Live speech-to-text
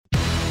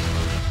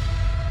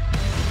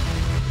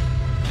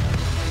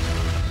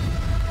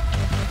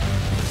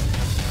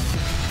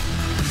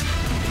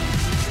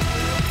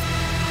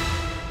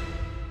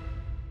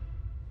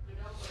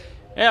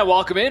Yeah,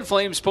 welcome in.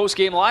 Flames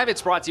Postgame Live.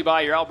 It's brought to you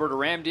by your Alberta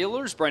Ram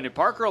dealers. Brendan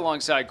Parker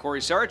alongside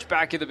Corey Sarge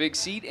back in the big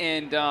seat,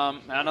 and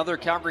another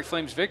Calgary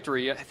Flames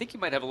victory. I think you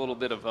might have a little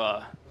bit of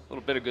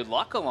good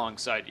luck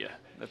alongside you.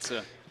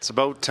 It's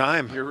about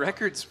time. Your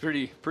record's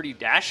pretty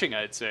dashing,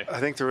 I'd say. I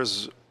think there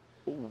was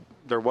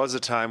a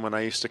time when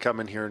I used to come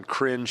in here and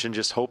cringe and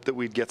just hope that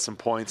we'd get some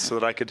points so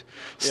that I could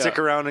stick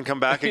around and come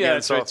back again. Yeah,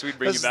 that's right. So we'd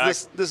bring you back.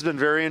 This has been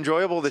very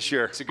enjoyable this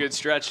year. It's a good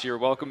stretch. You're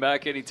welcome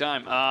back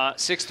anytime.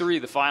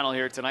 6-3, the final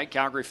here tonight.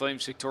 Calgary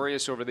Flames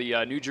victorious over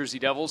the New Jersey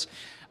Devils.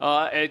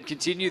 And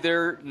continue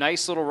their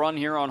nice little run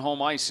here on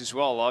home ice as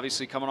well.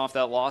 Obviously coming off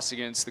that loss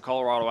against the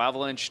Colorado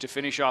Avalanche to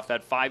finish off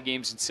that 5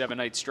 games and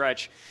 7-night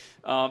stretch.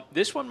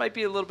 This one might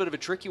be a little bit of a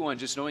tricky one,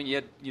 just knowing you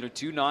had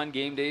 2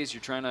 non-game days.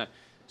 You're trying to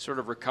sort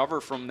of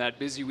recover from that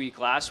busy week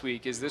last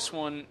week. Is this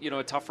one,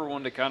 a tougher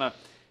one to kind of,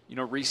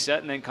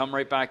 reset and then come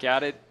right back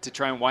at it to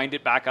try and wind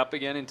it back up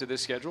again into this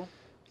schedule?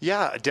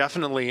 Yeah,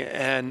 definitely.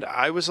 And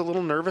I was a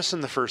little nervous in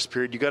the first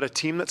period. You got a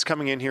team that's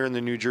coming in here in the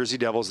New Jersey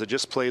Devils that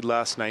just played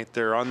last night.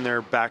 They're on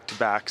their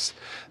back-to-backs.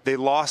 They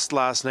lost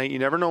last night. You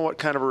never know what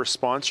kind of a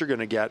response you're going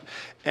to get.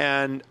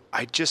 And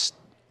I just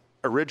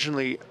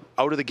originally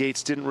out of the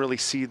gates didn't really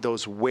see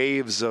those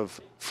waves of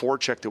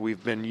forecheck that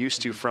we've been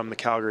used to from the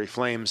Calgary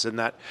Flames, and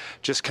that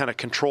just kind of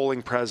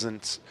controlling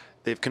presence.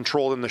 They've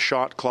controlled in the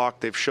shot clock.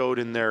 They've showed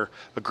in their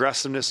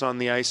aggressiveness on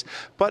the ice.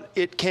 But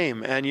it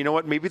came. And you know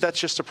what? Maybe that's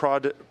just a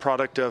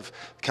product of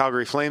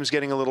Calgary Flames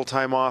getting a little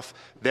time off,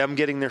 them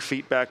getting their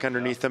feet back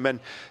underneath them. And,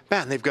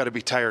 man, they've got to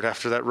be tired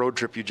after that road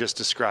trip you just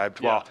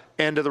described. Yeah. Well,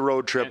 end of the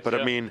road trip. But,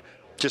 I mean,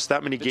 just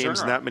that many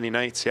games and that many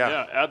nights.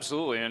 Yeah,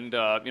 absolutely. And,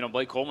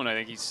 Blake Coleman, I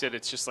think he said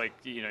it's just like,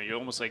 you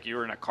almost like you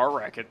were in a car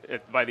wreck.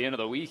 By the end of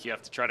the week, you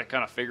have to try to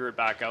kind of figure it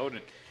back out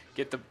and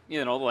get the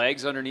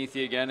legs underneath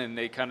you again, and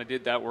they kind of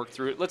did that, work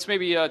through it. Let's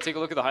maybe take a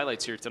look at the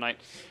highlights here tonight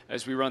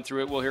as we run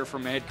through it. We'll hear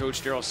from head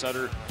coach Daryl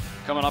Sutter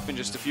coming up in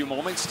just a few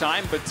moments'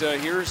 time, but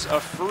here's a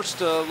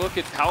first look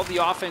at how the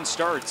offense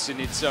starts,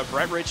 and it's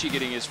Brett Ritchie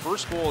getting his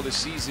first goal of the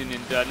season,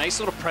 and nice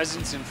little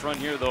presence in front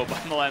here, though,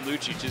 by Milan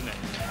Lucic, isn't it?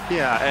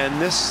 Yeah,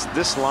 and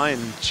this line,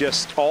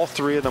 just all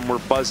 3 of them were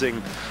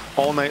buzzing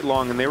all night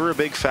long, and they were a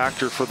big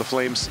factor for the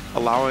Flames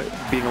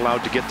being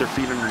allowed to get their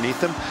feet underneath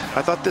them.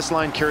 I thought this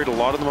line carried a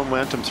lot of the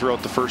momentum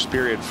throughout the first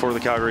period for the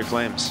Calgary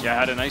Flames. Yeah,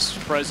 had a nice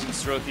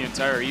presence throughout the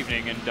entire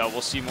evening, and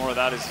we'll see more of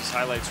that as these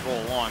highlights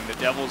roll along. The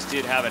Devils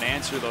did have an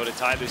answer, though, to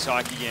tie this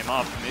hockey game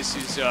up, and this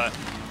is a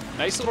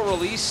nice little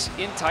release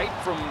in tight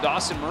from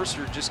Dawson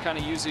Mercer, just kind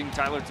of using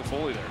Tyler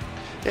Toffoli there.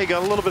 Yeah, he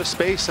got a little bit of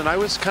space, and I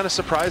was kind of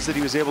surprised that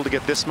he was able to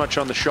get this much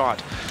on the shot.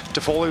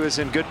 Toffoli was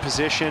in good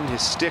position.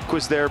 His stick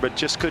was there, but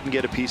just couldn't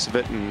get a piece of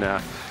it, and,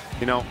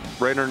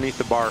 right underneath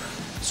the bar.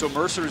 So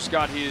Mercer's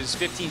got his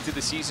 15th of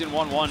the season,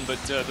 1-1, but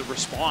the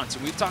response,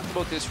 and we've talked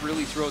about this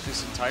really throughout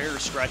this entire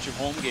stretch of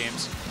home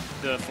games,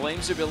 the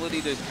Flames'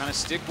 ability to kind of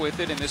stick with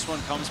it, and this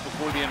one comes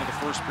before the end of the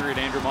first period,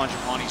 Andrew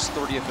Mangiapane's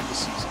 30th of the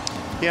season.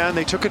 Yeah, and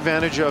they took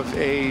advantage of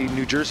a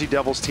New Jersey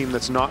Devils team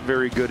that's not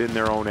very good in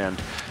their own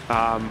end.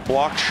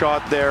 Blocked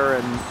shot there,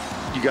 and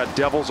you got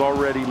Devils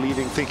already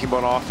leaving, thinking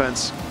about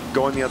offense,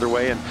 going the other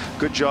way, and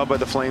good job by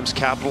the Flames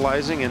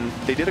capitalizing, and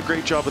they did a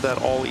great job of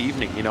that all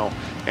evening.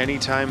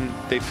 Anytime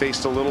they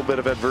faced a little bit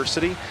of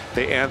adversity,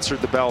 they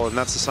answered the bell, and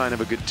that's a sign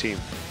of a good team.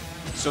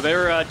 So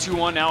they're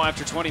 2-1 now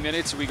after 20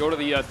 minutes. We go to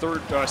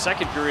the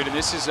second period, and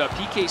this is a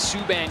PK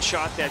Subban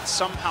shot that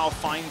somehow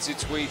finds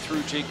its way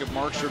through Jacob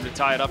Markstrom to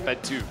tie it up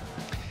at 2.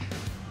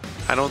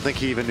 I don't think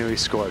he even knew he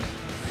scored.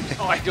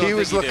 He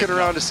was looking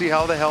around to see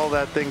how the hell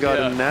that thing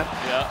got in net,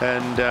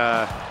 and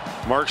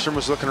Markstrom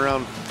was looking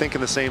around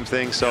thinking the same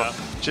thing. So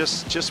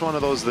just one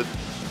of those that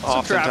some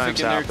oftentimes traffic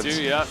in happens. there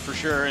too, yeah, for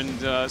sure. And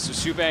so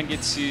Subban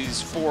gets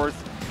his 4th,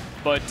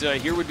 but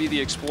here would be the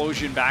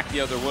explosion back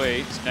the other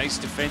way. It's nice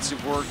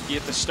defensive work,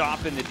 get the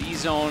stop in the D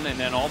zone, and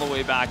then all the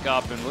way back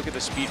up. And look at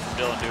the speed from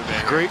Dylan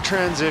Dubé. Great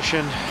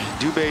transition.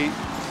 Dubé,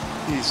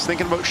 he's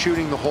thinking about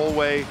shooting the whole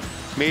way.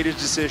 Made his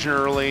decision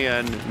early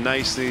and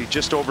nicely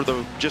just over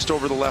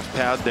the left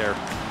pad there.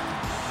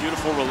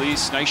 Beautiful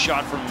release, nice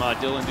shot from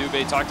Dylan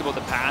Dubé. Talked about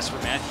the pass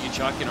from Matthew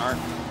Tkachuk in our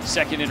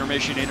second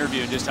intermission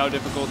interview, and just how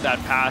difficult that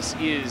pass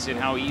is and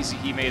how easy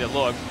he made it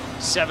look.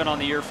 7 on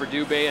the year for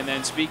Dubé. And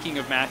then speaking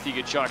of Matthew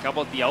Tkachuk, how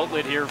about the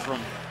outlet here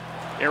from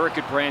Eric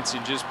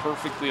Branson, just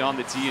perfectly on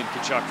the tee, and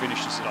Tkachuk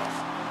finishes it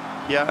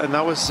off. Yeah, and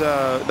that was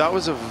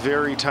a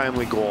very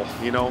timely goal.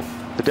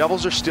 The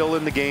Devils are still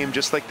in the game,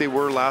 just like they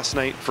were last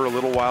night for a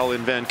little while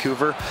in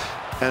Vancouver.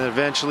 And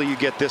eventually you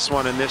get this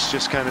one, and this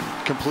just kind of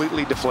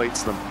completely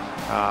deflates them.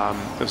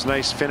 It was a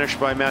nice finish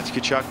by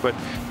Matthew Tkachuk, but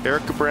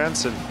Eric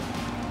Branson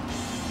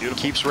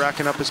keeps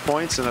racking up his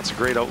points, and that's a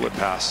great outlet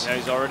pass. Yeah,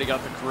 he's already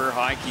got the career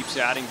high, keeps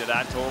adding to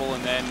that total.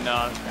 And then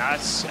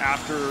that's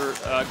after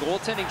a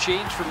goaltending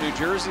change from New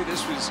Jersey.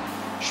 This was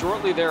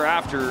shortly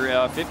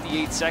thereafter,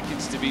 58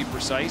 seconds to be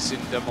precise,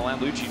 and Milan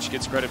Lucic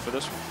gets credit for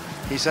this one.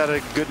 He's had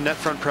a good net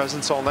front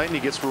presence all night, and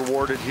he gets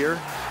rewarded here.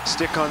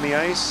 Stick on the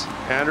ice.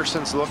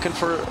 Anderson's looking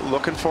for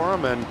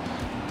him, and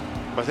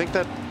I think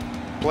that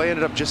play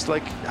ended up just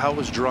like how it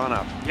was drawn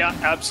up. Yeah,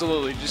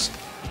 absolutely. Just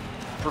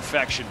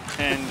perfection.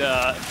 And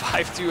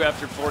 5-2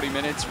 after 40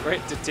 minutes,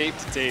 right to tape,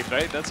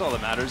 right? That's all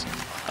that matters.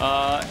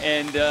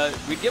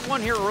 We get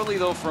one here early,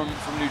 though, from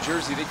New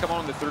Jersey. They come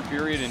on in the third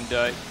period,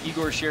 and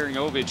Igor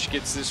Sharangovich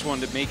gets this one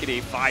to make it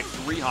a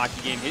 5-3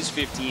 hockey game, his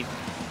 15th.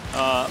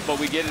 But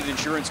we get an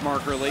insurance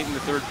marker late in the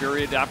third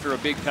period after a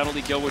big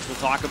penalty kill, which we'll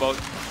talk about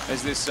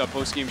as this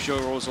post-game show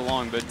rolls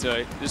along. But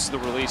this is the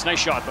release. Nice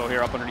shot, though,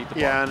 here up underneath the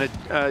bar. Yeah, and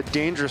a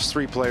dangerous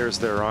 3 players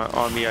there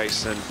on the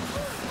ice. And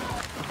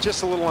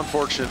just a little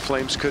unfortunate.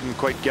 Flames couldn't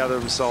quite gather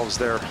themselves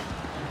there.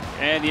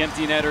 And the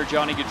empty netter,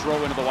 Johnny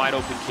Gaudreau into the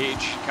wide-open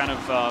cage. Kind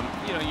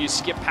of, you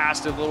skip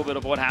past a little bit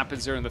of what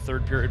happens there in the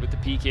third period with the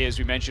PK. As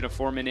we mentioned, a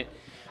 4-minute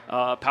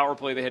power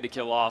play they had to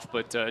kill off,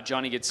 but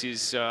Johnny gets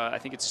his, I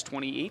think it's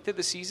 28th of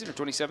the season or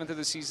 27th of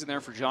the season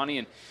there for Johnny,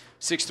 and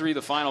 6-3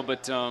 the final.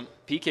 But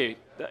PK,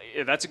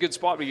 that's a good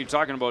spot when you're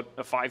talking about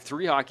a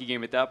 5-3 hockey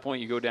game. At that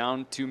point, you go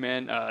down 2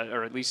 men,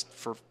 or at least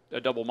for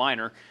a double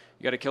minor.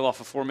 You got to kill off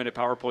a 4-minute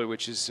power play,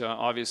 which is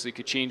obviously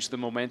could change the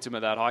momentum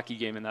of that hockey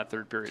game in that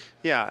third period.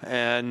 Yeah,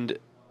 and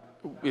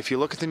if you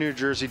look at the New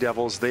Jersey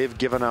Devils, they've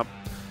given up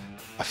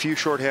a few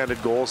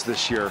shorthanded goals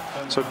this year.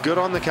 So good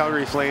on the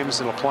Calgary Flames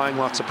and applying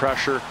lots of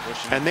pressure.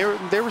 And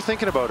they were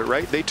thinking about it,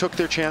 right? They took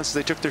their chances,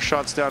 they took their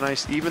shots down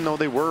ice, even though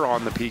they were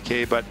on the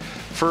PK. But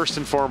first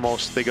and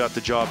foremost, they got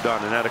the job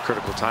done, and at a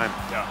critical time.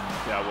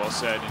 Yeah, well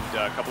said. And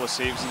a couple of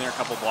saves in there, a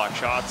couple of block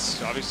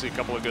shots. Obviously, a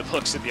couple of good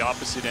looks at the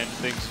opposite end of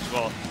things as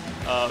well.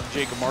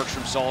 Jacob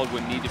Markstrom solid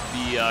when needed to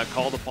be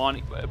called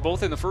upon,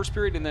 both in the first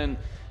period and then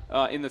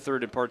in the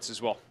third in parts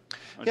as well.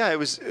 Yeah, it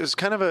was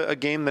kind of a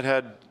game that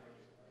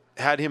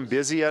had him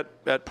busy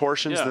at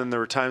portions. Yeah. Then there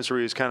were times where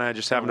he was kind of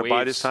just having to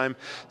bide his time,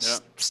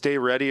 stay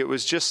ready. It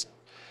was just,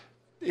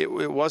 it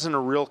wasn't a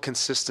real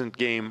consistent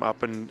game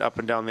up and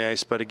down the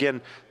ice. But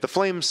again, the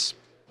Flames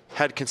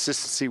had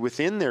consistency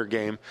within their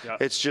game. Yeah.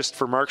 It's just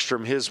for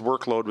Markstrom, his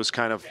workload was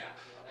kind of,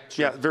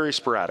 very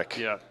sporadic.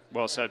 Yeah,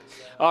 well said.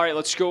 All right,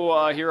 let's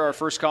go hear our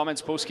first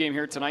comments post-game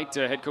here tonight.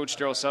 Head coach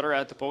Daryl Sutter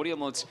at the podium.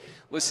 Let's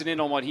listen in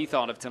on what he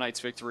thought of tonight's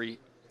victory,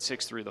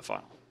 6-3 the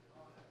final.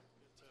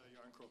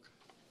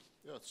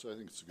 Yeah, I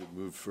think it's a good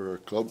move for our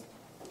club.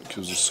 It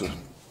gives us a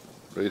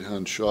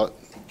right-hand shot,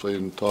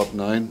 playing top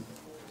 9.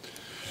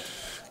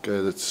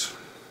 Player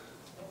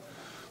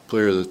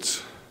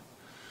that's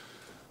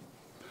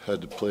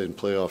had to play in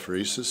playoff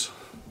races,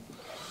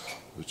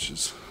 which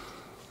is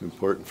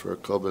important for our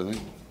club, I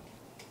think.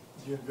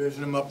 Do you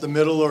envision him up the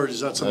middle, or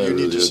is that something you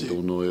need to see? I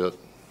don't know yet.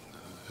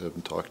 I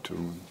haven't talked to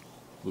him.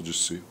 We'll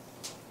just see.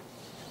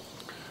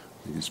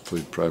 I think he's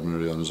played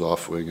primarily on his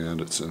off wing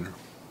and at center.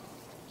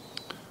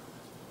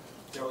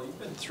 Daryl, you've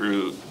been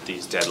through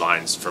these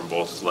deadlines from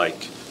both,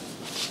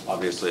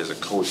 obviously as a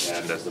coach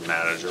and as the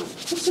manager.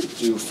 What's it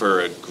do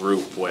for a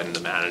group when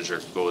the manager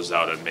goes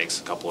out and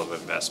makes a couple of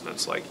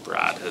investments like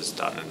Brad has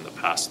done in the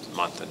past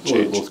month and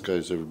change? Well, both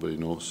guys everybody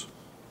knows.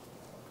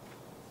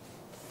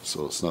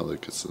 So it's not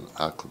like it's an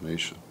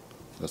acclamation.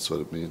 That's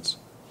what it means,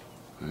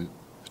 right?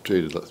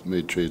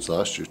 Made trades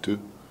last year too.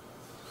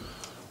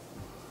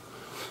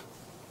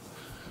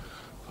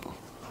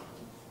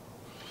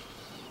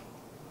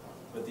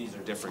 But these are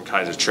different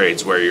kinds of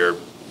trades where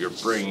you're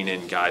bringing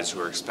in guys who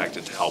are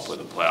expected to help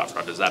with a playoff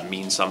run. Does that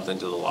mean something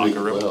to the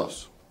locker room?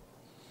 Playoffs.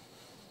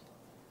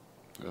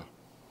 Yeah.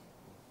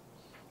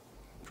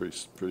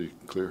 Pretty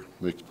clear.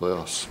 Make the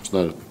playoffs.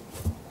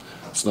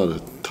 It's not a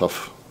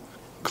tough,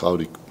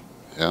 cloudy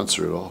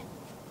answer at all.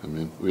 I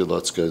mean, we had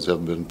lots of guys who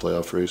haven't been in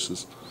playoff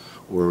races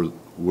or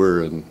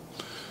were and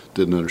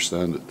didn't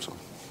understand it. So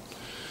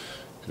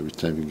every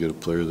time you get a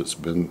player that's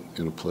been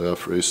in a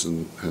playoff race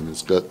and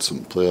has got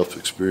some playoff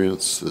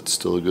experience that's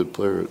still a good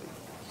player, it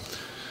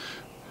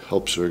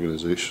helps the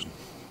organization.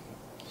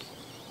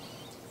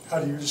 How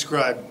do you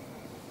describe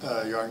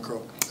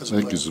Järnkrok as a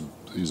I think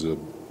he's a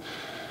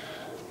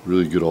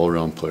really good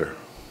all-around player,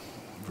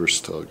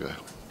 versatile guy.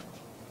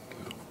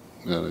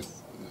 And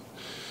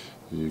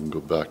you can go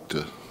back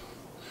to,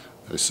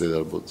 I say that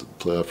about the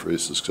playoff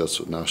races because that's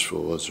what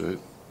Nashville was, right?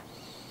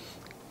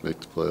 Make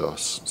the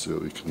playoffs and see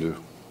what we can do.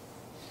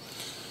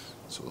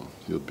 So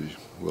he'll be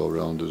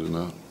well-rounded in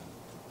that.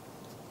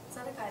 Is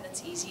that a guy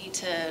that's easy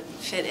to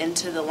fit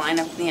into the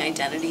lineup and the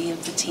identity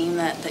of the team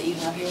that you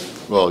have here?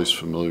 Well, he's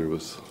familiar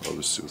with,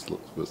 obviously,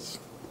 with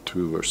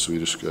 2 of our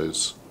Swedish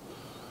guys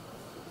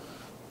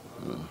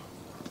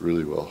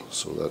really well,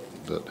 so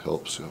that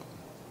helps, yeah.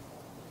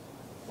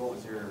 What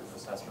was your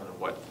assessment of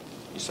what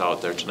you saw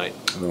out there tonight?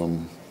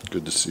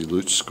 Good to see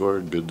Luch score,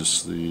 good to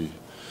see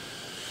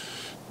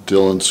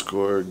Dylan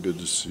score, good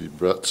to see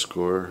Brett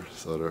score.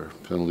 Thought our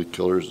penalty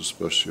killers,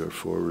 especially our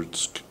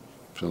forwards,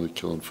 penalty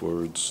killing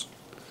forwards,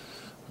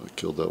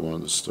 killed that one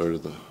at the start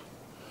of the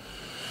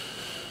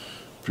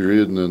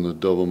period, and then the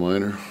double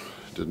minor.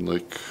 Didn't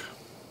like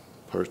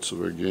parts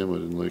of our game. I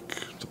didn't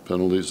like the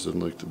penalties,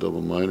 didn't like the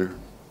double minor,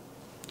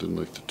 didn't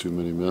like the too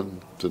many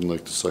men, didn't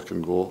like the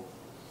second goal.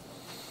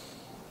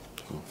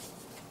 So,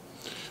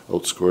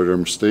 outscored our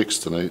mistakes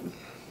tonight.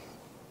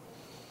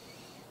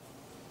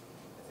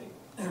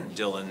 I think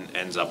Dylan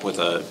ends up with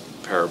a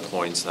pair of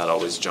points that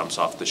always jumps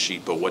off the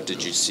sheet, but what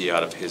did you see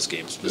out of his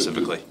game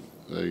specifically?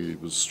 He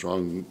was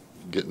strong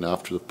getting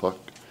after the puck,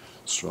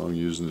 strong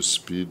using his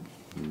speed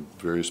in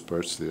various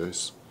parts of the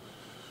ice.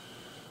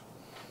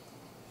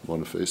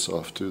 Won a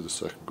face-off too. The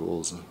second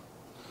goal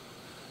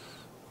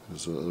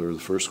or the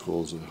first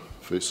goal is a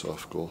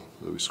face-off goal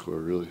that we score.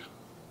 Really,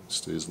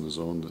 stays in the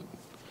zone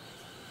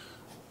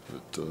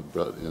that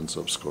Brett ends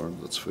up scoring.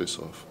 That's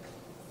face-off.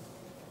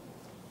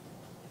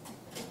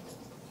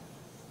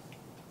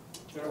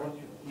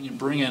 When you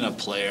bring in a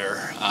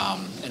player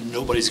and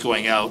nobody's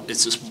going out,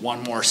 it's just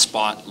one more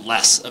spot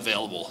less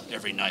available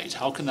every night.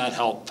 How can that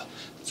help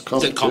It's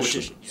competition. the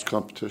competition? It's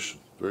competition,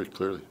 very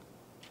clearly.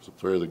 As a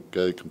player, the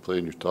guy that can play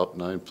in your top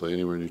 9, play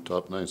anywhere in your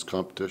top 9, it's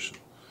competition.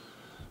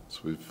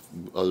 So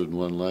other than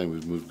one line,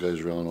 we've moved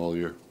guys around all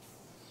year.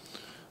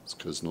 It's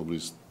because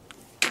nobody's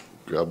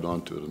grabbed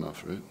onto it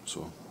enough, right?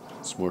 So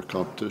it's more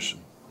competition.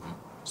 Right?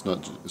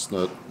 It's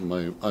not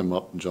I'm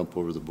up and jump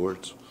over the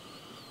boards.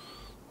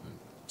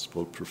 It's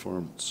about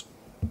performance.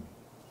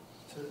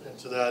 And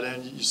to that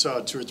end, you saw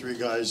 2 or 3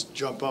 guys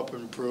jump up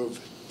and prove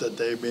that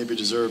they maybe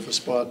deserve a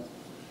spot.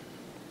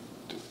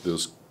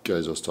 Those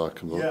guys I was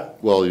talking about. Yeah.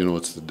 Well,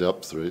 it's the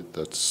depth, right?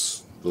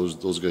 That's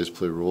those guys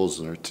play roles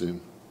in our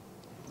team.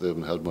 They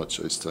haven't had much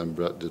ice time.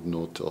 Brett didn't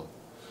know till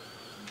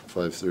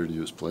 5:30 he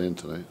was playing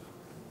tonight.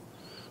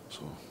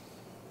 So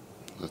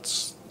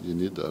you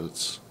need that.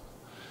 It's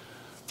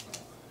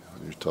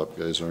your top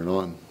guys aren't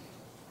on.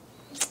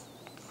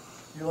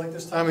 You like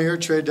this time of year,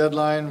 trade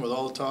deadline with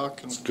all the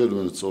talk? It's good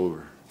when it's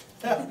over.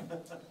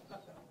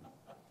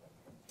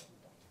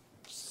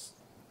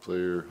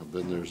 Player, I've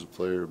been there as a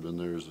player, been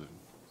there as a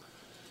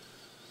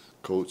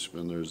coach,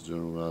 been there as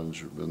general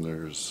manager, been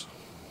there as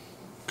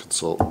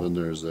consultant, been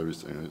there as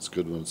everything. It's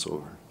good when it's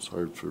over. It's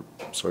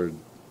hard,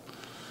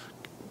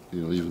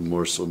 even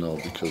more so now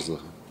because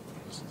of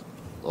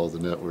all the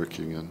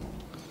networking and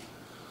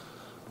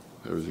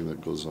everything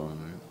that goes on,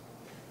 right?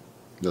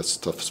 That's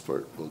the toughest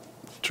part about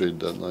trade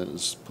deadline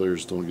is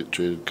players don't get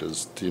traded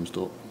because the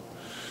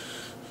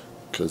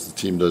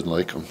team doesn't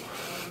like them.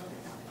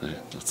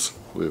 Right? That's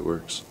the way it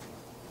works.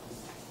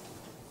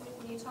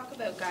 When you talk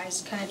about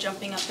guys kind of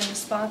jumping up into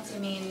spots, I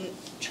mean,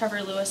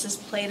 Trevor Lewis has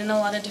played in a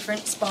lot of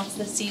different spots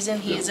this season.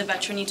 He is a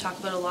veteran you talk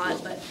about a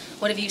lot, but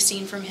what have you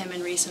seen from him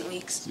in recent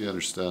weeks? He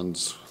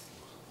understands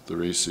the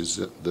races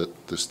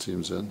that this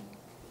team's in.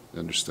 He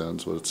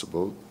understands what it's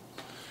about.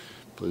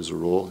 Plays a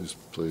role. He's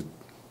played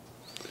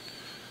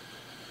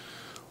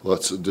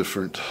lots of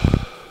different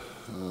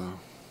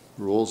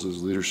roles.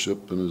 His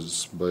leadership and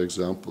his by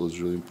example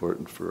is really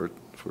important for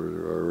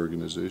our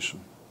organization.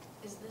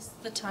 Is this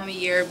the time of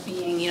year,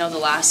 being the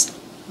last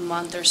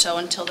month or so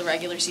until the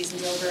regular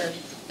season's over,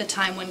 the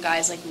time when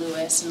guys like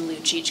Lewis and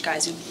Lucic,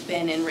 guys who've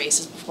been in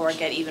races before,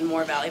 get even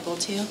more valuable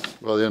to you?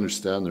 Well, they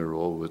understand their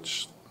role,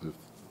 which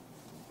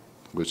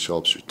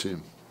helps your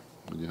team.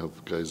 When you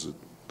have guys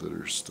that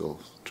are still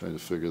trying to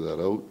figure that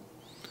out,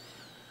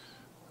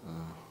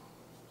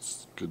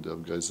 it's good to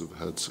have guys that have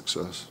had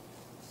success.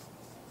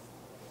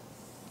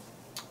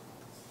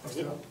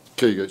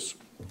 Okay, guys.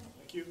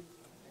 Thank you.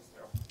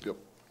 Yep.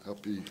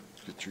 Happy to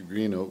get your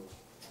green out.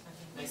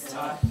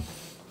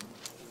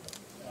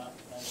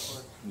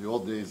 In the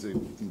old days,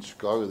 in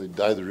Chicago, they'd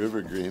dye the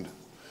river green.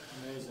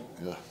 Amazing.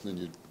 Yeah, then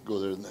you'd go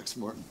there the next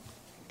morning,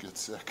 get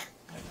sick.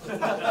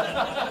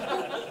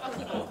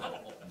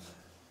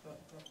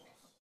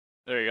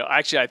 There you go.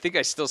 Actually, I think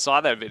I still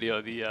saw that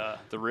video.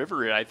 The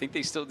river. I think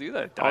they still do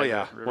that. Oh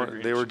yeah,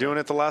 they were doing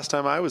it the last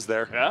time I was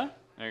there. Yeah,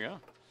 there you go.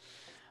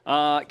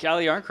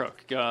 Calle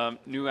Jarnkrok,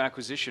 new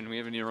acquisition. We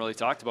haven't even really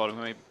talked about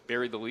him. We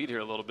buried the lead here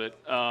a little bit.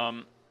 I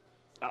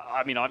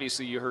mean,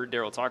 obviously, you heard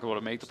Daryl talk about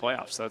it, make the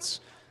playoffs.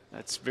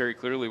 That's very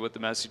clearly what the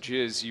message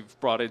is. You've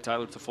brought in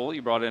Tyler Toffoli.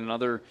 You brought in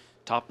another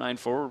top 9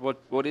 forward.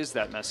 What is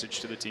that message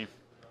to the team?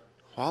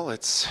 Well,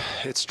 it's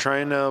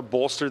trying to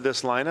bolster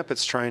this lineup.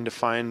 It's trying to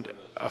find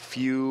a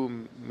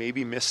few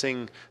maybe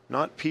missing,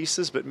 not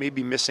pieces, but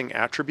maybe missing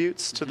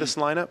attributes to this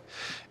lineup.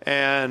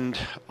 And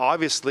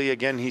obviously,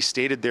 again, he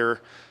stated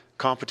their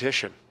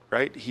competition,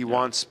 right? He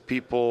wants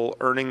people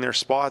earning their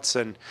spots,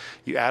 and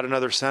you add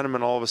another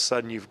centerman, all of a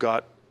sudden you've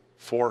got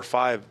 4 or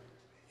 5.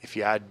 If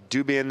you add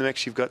Dubé in the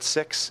mix, you've got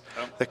 6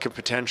 that could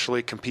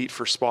potentially compete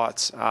for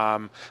spots.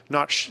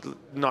 Not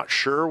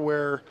sure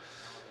where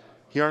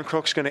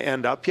Jarnkrok's going to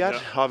end up yet.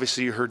 Yeah.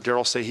 Obviously, you heard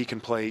Daryl say he can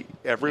play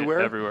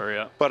everywhere. Everywhere,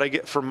 yeah.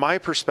 But from my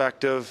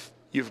perspective,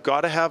 you've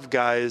got to have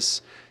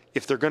guys,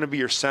 if they're going to be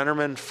your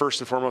centermen,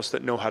 first and foremost,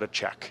 that know how to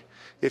check.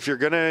 If you're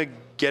going to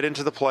get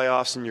into the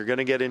playoffs and you're going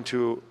to get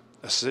into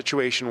a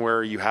situation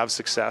where you have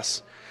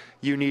success,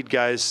 you need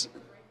guys,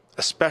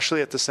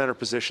 especially at the center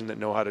position, that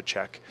know how to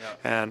check. Yeah.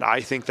 And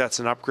I think that's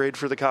an upgrade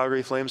for the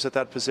Calgary Flames at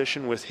that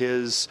position with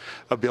his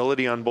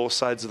ability on both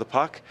sides of the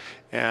puck.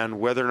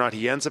 And whether or not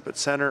he ends up at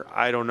center,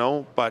 I don't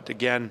know. But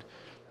again,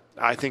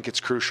 I think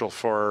it's crucial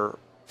for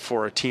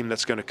a team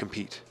that's going to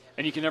compete.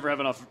 And you can never have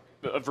enough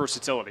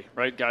versatility,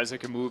 right? Guys that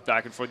can move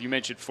back and forth. You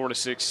mentioned 4 to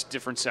 6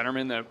 different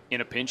centermen that in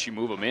a pinch you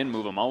move them in,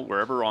 move them out,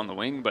 wherever on the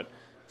wing. But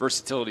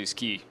versatility is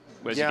key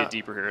as you get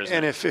deeper here, isn't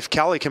and it? if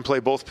Cali can play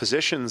both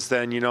positions,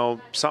 then,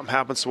 something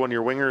happens to one of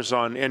your wingers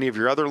on any of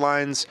your other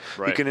lines,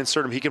 you Right. can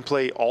insert him. He can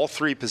play all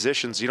three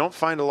positions. You don't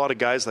find a lot of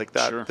guys like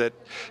that Sure. that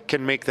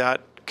can make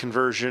that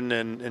conversion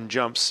and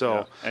jump. So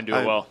Yeah, and do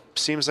it well.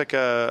 Seems like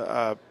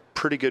a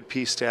pretty good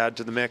piece to add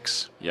to the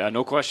mix. Yeah,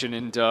 no question.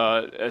 And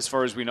as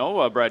far as we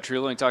know, Brad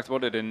Treeling talked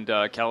about it, and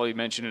Kelly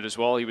mentioned it as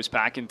well. He was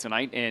packing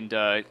tonight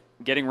and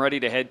getting ready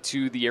to head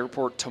to the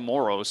airport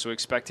tomorrow. So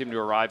expect him to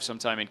arrive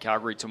sometime in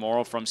Calgary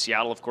tomorrow from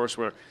Seattle, of course,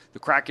 where the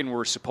Kraken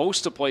were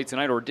supposed to play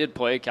tonight, or did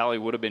play. Kelly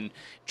would have been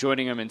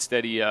joining him.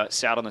 Instead, he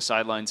sat on the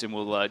sidelines and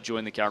will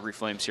join the Calgary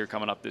Flames here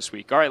coming up this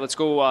week. All right, let's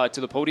go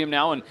to the podium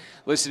now and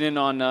listen in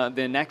on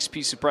the next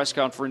piece of press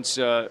conference.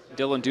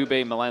 Dylan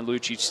Dubé, Milan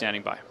Lucic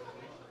standing by.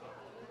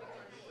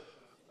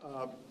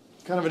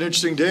 Kind of an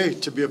interesting day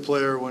to be a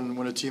player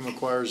when a team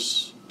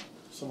acquires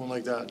someone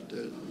like that.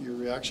 Your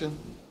reaction?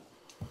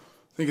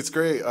 I think it's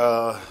great.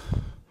 I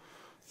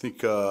think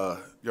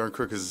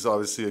Jarnkrok is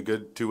obviously a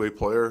good two-way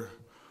player.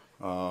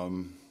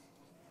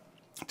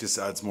 Just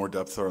adds more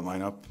depth to our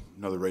lineup.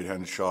 Another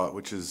right-handed shot,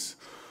 which is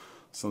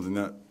something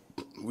that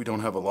we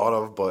don't have a lot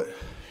of, but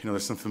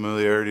there's some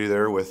familiarity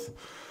there with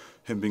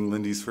him being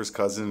Lindy's first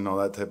cousin and all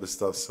that type of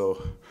stuff.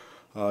 So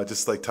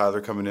just like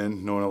Tyler coming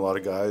in, knowing a lot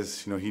of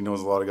guys, he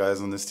knows a lot of guys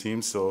on this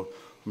team, so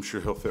I'm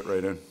sure he'll fit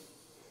right in.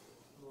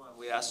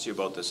 We asked you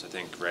about this, I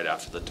think, right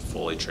after the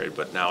Toffoli trade,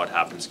 but now it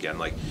happens again.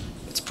 Like,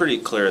 it's pretty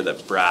clear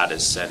that Brad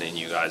is sending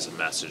you guys a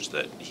message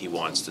that he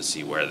wants to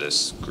see where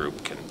this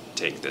group can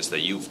take this, that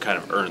you've kind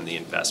of earned the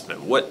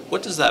investment.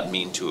 What does that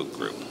mean to a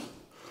group?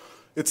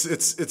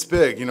 It's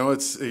big,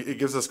 it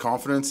gives us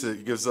confidence.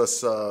 It gives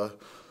us, a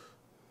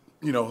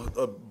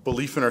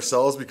belief in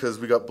ourselves because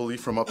we got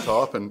belief from up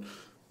top, and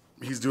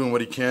he's doing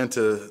what he can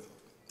to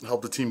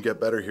help the team get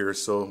better here.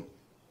 So,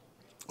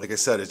 like I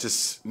said, it's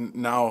just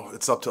now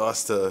it's up to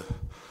us to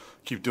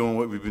keep doing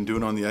what we've been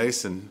doing on the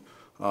ice. And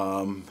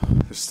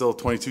there's still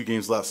 22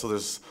 games left, so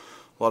there's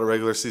a lot of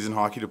regular season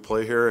hockey to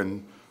play here.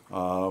 And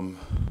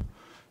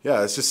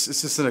it's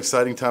just an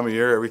exciting time of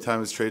year. Every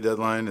time it's trade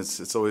deadline,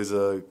 it's always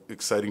a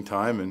exciting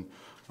time. And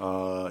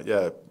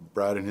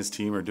Brad and his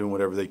team are doing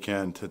whatever they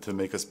can to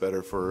make us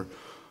better for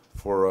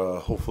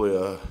hopefully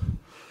a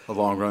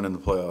long run in the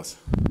playoffs.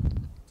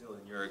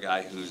 Dylan, you're a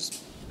guy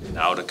who's been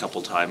out a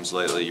couple times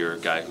lately. You're a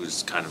guy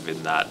who's kind of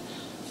in that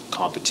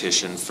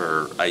competition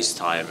for ice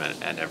time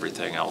and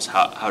everything else.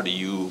 How do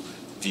you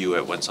view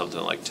it when something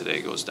like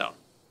today goes down?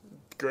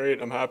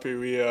 Great. I'm happy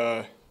we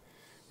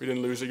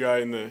didn't lose a guy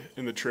in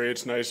the trade.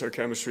 It's nice. Our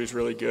chemistry is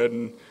really good,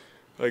 and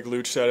like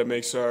Luch said, it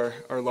makes our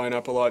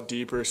lineup a lot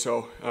deeper.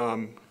 So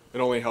it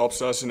only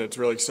helps us, and it's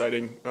really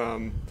exciting.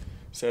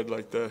 Said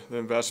like the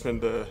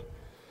investment,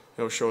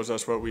 shows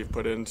us what we've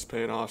put in is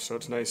paying off. So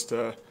it's nice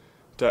to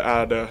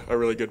add a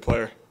really good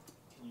player.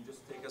 Can you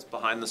just take us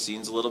behind the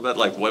scenes a little bit?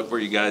 Like, what were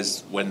you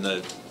guys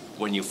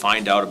when you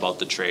find out about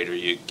the trade? Are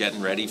you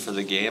getting ready for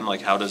the game?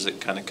 Like, how does it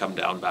kind of come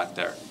down back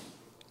there?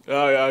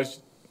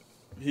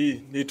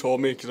 He told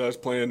me because I was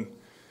playing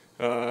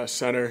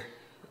center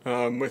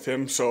with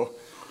him. So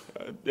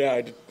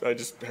I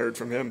just heard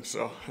from him.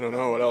 So I don't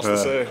know what else to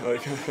say.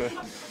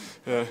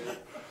 Yeah.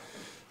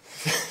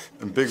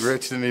 And Big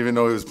Rich didn't even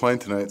know he was playing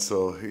tonight,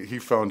 so he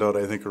found out,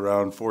 I think,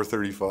 around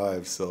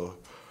 4:35. So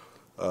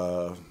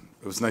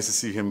it was nice to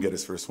see him get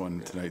his first one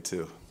tonight,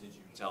 too. Did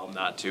you tell him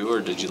that, too,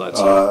 or did you let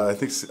I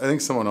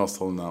think someone else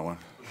told him that one.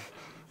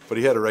 But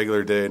he had a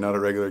regular day, not a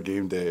regular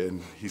game day,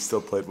 and he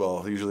still played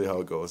well, usually how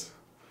it goes.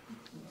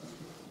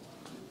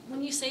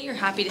 When you say you're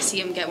happy to see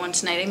him get one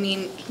tonight, I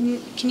mean,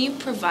 can you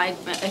provide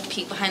a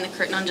peek behind the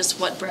curtain on just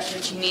what Brett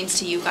Ritchie means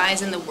to you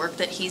guys and the work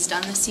that he's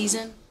done this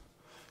season?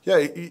 Yeah,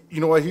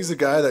 you know what? He's a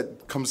guy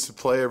that comes to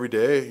play every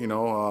day.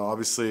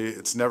 Obviously,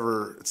 it's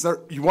never.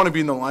 You want to be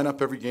in the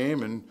lineup every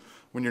game, and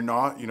when you're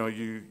not,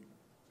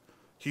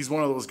 he's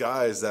one of those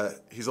guys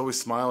that he's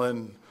always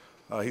smiling.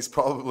 He's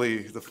probably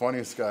the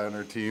funniest guy on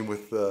our team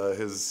with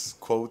his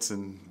quotes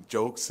and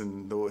jokes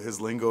and his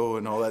lingo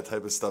and all that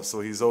type of stuff.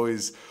 So he's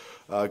always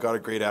got a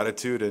great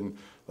attitude, and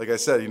like I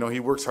said, he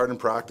works hard in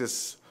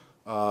practice.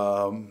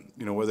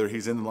 Whether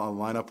he's in the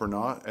lineup or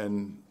not,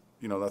 and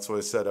that's what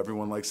I said.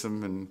 Everyone likes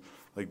him, and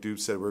like Dube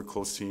said, we're a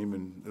close team,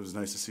 and it was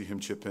nice to see him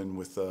chip in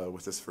with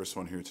this first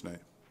one here tonight.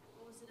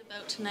 What was it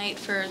about tonight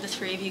for the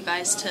three of you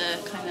guys to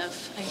kind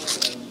of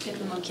get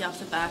the monkey off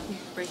the back and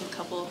break a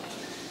couple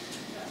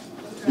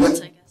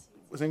runs, I guess?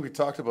 I think we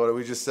talked about it.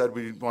 We just said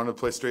we wanted to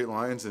play straight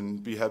lines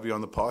and be heavy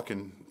on the puck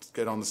and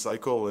get on the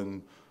cycle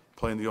and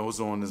play in the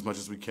O-zone as much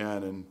as we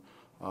can, and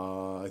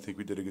I think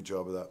we did a good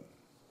job of that.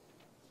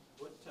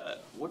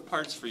 What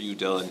parts for you,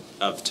 Dylan,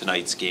 of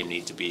tonight's game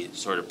need to be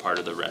sort of part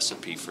of the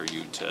recipe for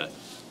you to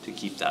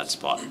keep that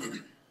spot?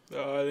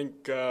 I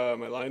think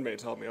my line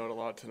mates helped me out a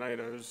lot tonight.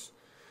 I was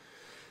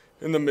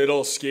in the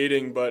middle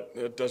skating, but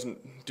it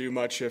doesn't do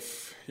much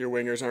if your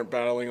wingers aren't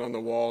battling on the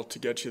wall to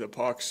get you the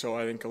puck. So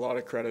I think a lot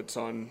of credit's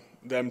on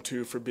them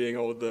too for being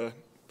able to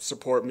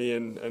support me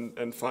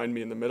and find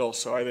me in the middle.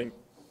 So I think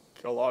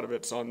a lot of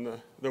it's on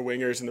the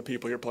wingers and the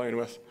people you're playing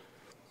with.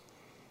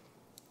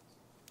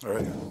 All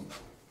right.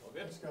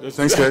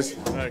 Thanks, guys.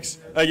 Thanks.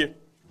 Thank you.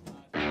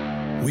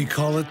 We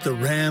call it the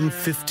Ram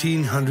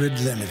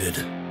 1500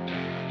 Limited.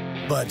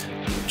 But,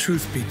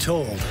 truth be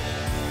told,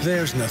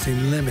 there's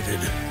nothing limited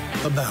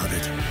about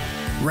it.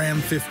 Ram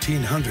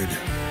 1500,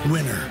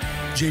 winner,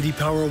 J.D.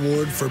 Power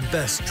Award for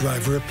Best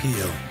Driver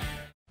Appeal.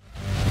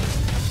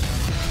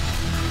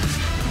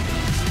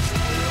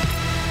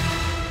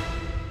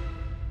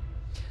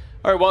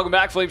 All right, welcome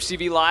back. Flames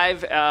TV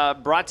Live,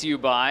 brought to you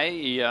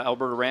by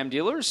Alberta Ram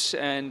Dealers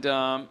and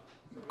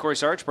Corey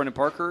Sarge, Brendan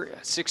Parker.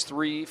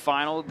 6-3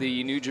 final.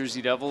 The New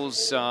Jersey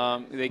Devils,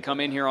 they come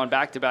in here on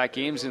back-to-back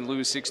games and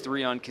lose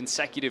 6-3 on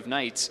consecutive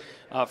nights.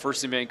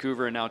 First in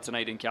Vancouver and now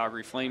tonight in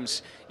Calgary.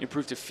 Flames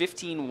improved to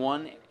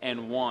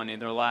 15-1-1 in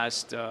their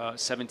last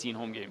 17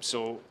 home games.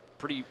 So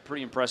pretty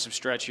impressive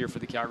stretch here for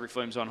the Calgary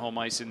Flames on home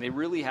ice. And they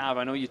really have,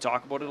 I know you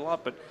talk about it a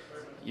lot, but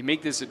you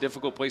make this a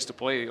difficult place to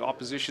play.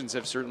 Oppositions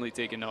have certainly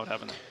taken note,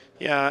 haven't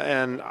they? Yeah,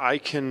 and I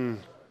can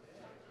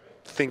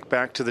think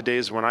back to the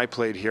days when I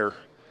played here,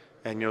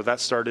 and that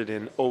started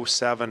in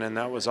 2007, and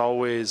that was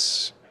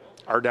always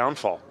our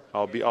downfall.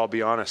 I'll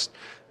be honest.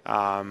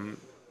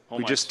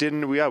 We just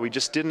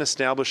didn't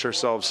establish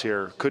ourselves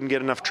here. Couldn't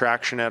get enough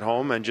traction at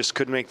home, and just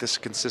couldn't make this a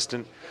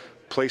consistent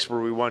place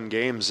where we won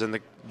games. And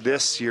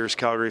this year's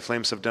Calgary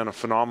Flames have done a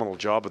phenomenal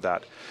job of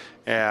that,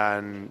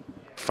 and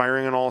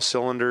firing on all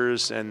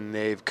cylinders, and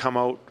they've come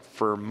out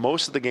for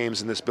most of the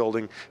games in this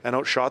building and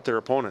outshot their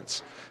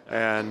opponents.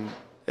 And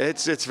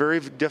it's very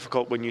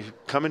difficult when you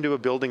come into a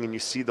building and you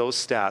see those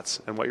stats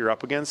and what you're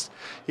up against.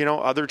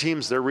 Other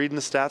teams, they're reading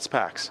the stats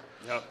packs.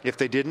 Yep. If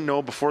they didn't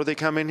know before they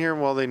come in here,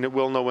 well, they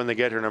will know when they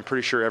get here, and I'm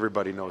pretty sure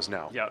everybody knows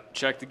now. Yeah,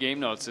 check the game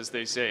notes, as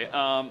they say.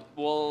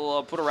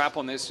 We'll put a wrap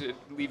on this,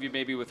 leave you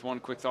maybe with one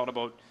quick thought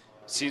about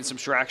seeing some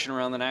traction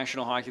around the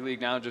National Hockey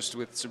League now, just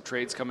with some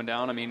trades coming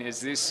down. I mean, is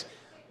this...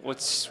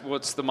 What's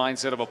the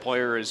mindset of a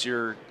player as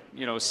you're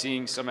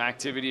seeing some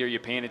activity? Are you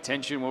paying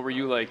attention? What were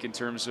you like in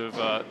terms of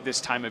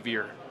this time of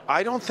year?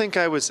 I don't think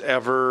I was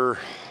ever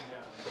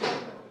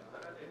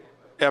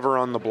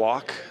on the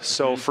block.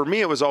 So for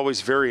me, it was always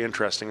very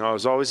interesting. I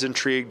was always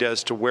intrigued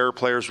as to where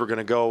players were going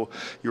to go.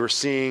 You were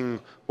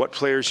seeing what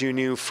players you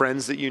knew,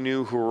 friends that you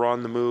knew who were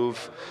on the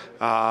move.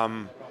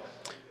 I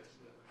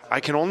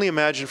can only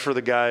imagine for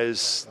the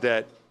guys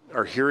that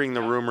are hearing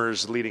the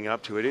rumors leading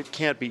up to it, it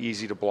can't be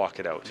easy to block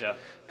it out. Yeah.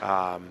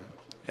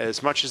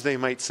 As much as they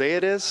might say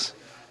it is,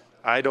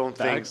 I don't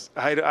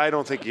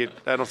think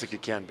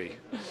it can be.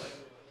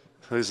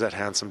 Who's that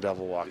handsome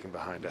devil walking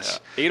behind us?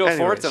 Yeah.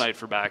 8:04 tonight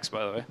for Bax,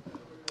 by the way.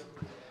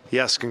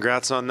 Yes,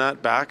 congrats on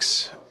that.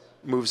 Bax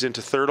moves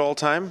into third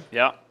all-time.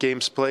 Yeah.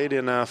 Games played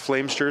in a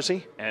Flames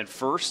jersey. And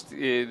first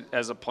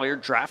as a player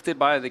drafted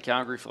by the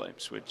Calgary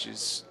Flames, which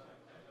is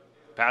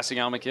passing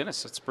Al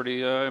McInnes. That's a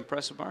pretty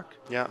impressive mark.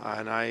 Yeah,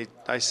 and I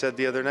said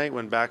the other night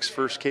when Bax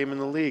first came in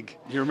the league.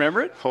 You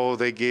remember it? Oh,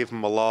 they gave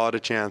him a lot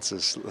of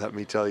chances, let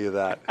me tell you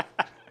that.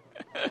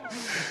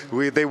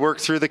 They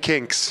worked through the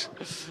kinks.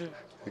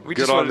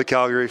 Good on the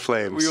Calgary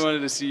Flames. We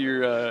wanted to see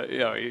your,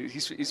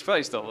 he's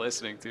probably still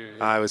listening too.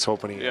 I was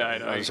hoping he. Yeah, I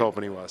know. I was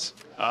hoping he was.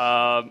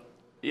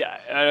 Yeah,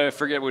 I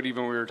forget what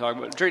even we were talking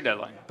about. Trade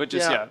deadline, but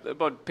just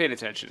about paying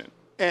attention.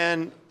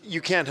 And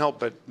you can't help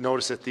but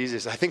notice it these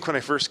days. I think when I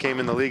first came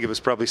in the league, it was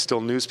probably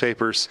still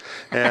newspapers,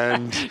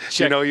 and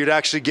you'd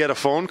actually get a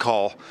phone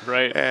call,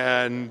 right?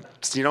 And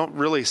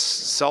really,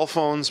 cell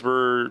phones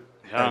were.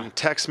 And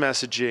text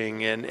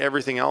messaging and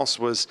everything else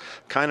was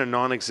kind of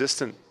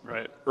non-existent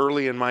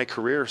early in my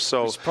career.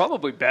 So it's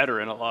probably better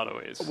in a lot of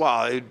ways.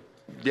 Well,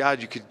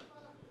 you could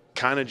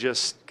kind of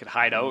just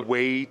hide out,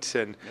 wait,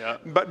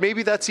 but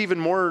maybe that's even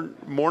more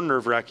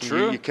nerve-wracking.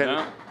 True.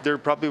 There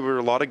probably were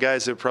a lot of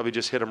guys that probably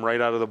just hit them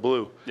right out of the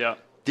blue. Yeah.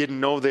 Didn't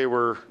know they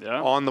were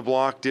on the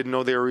block. Didn't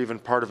know they were even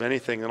part of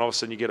anything. And all of a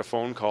sudden, you get a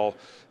phone call,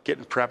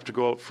 getting prepped to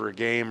go out for a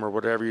game or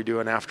whatever you're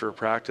doing after a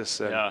practice.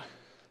 And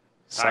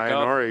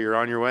sayonara, you're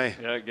on your way.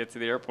 Yeah, get to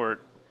the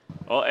airport.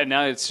 Well, and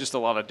now it's just a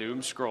lot of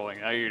doom scrolling.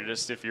 Now you're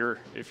just if you're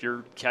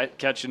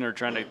catching or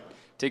trying to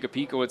take a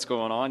peek at what's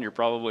going on, you're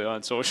probably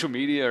on social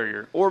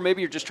media or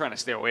maybe you're just trying to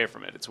stay away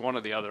from it. It's one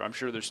or the other. I'm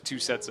sure there's two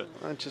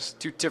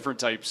different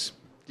types.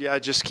 Yeah,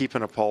 just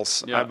keeping a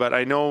pulse. Yeah. But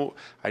I know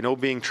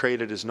being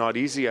traded is not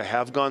easy. I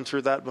have gone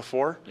through that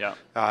before. Yeah.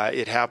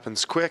 It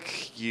happens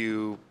quick.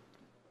 You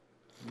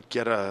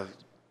get a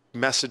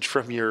message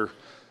from your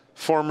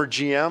former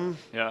GM.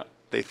 Yeah.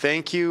 They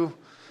thank you,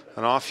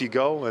 and off you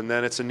go. And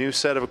then it's a new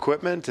set of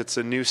equipment. It's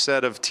a new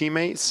set of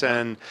teammates.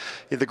 And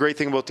the great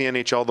thing about the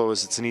NHL, though,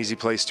 is it's an easy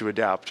place to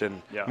adapt.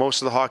 And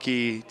most of the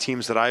hockey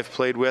teams that I've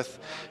played with,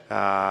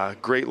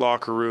 great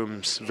locker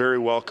rooms, very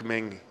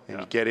welcoming. And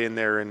you get in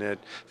there, and it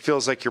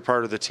feels like you're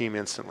part of the team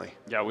instantly.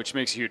 Yeah, which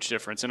makes a huge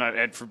difference.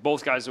 And for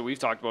both guys that we've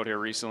talked about here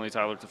recently,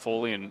 Tyler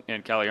Toffoli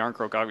and Calle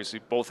Jarnkrok, obviously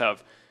both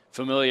have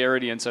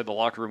familiarity inside the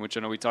locker room, which I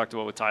know we talked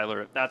about with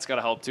Tyler. That's got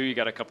to help too. You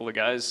got a couple of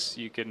guys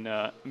you can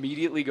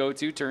immediately go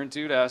to, turn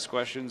to ask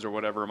questions or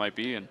whatever it might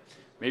be, and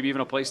maybe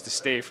even a place to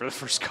stay for the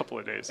first couple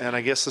of days. And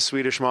I guess the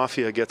Swedish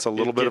Mafia gets a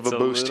little bit of a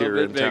boost here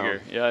in town.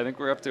 Yeah, I think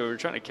we're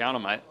trying to count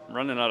them. I'm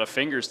running out of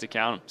fingers to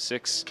count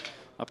them.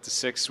 Up to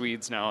six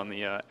Swedes now on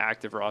the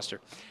active roster.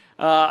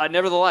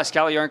 Nevertheless,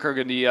 Calle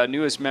Jarnkrok, the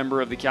newest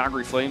member of the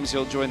Calgary Flames,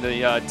 he'll join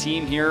the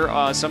team here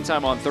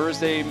sometime on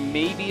Thursday.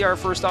 Maybe our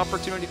first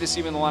opportunity to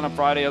see him in the lineup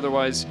Friday,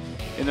 otherwise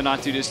in the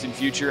not-too-distant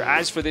future.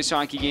 As for this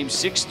hockey game,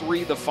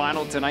 6-3 the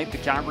final tonight. The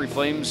Calgary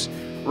Flames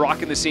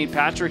rocking the St.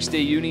 Patrick's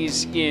Day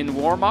unis in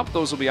warm-up.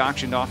 Those will be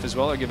auctioned off as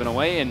well. They're given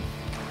away, and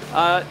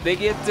they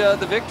get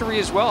the victory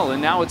as well.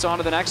 And now it's on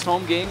to the next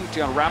home game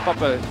to wrap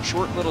up a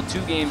short little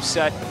two-game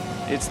set.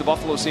 It's the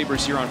Buffalo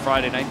Sabres here on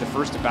Friday night, the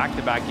first of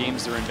back-to-back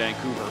games. They're in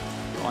Vancouver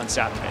on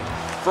Saturday.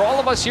 For all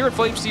of us here at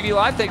Flames TV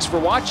Live, thanks for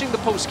watching the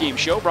post-game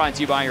show brought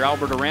to you by your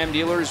Alberta Ram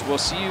dealers. We'll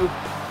see you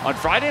on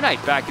Friday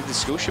night back at the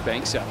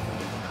Scotiabank Center.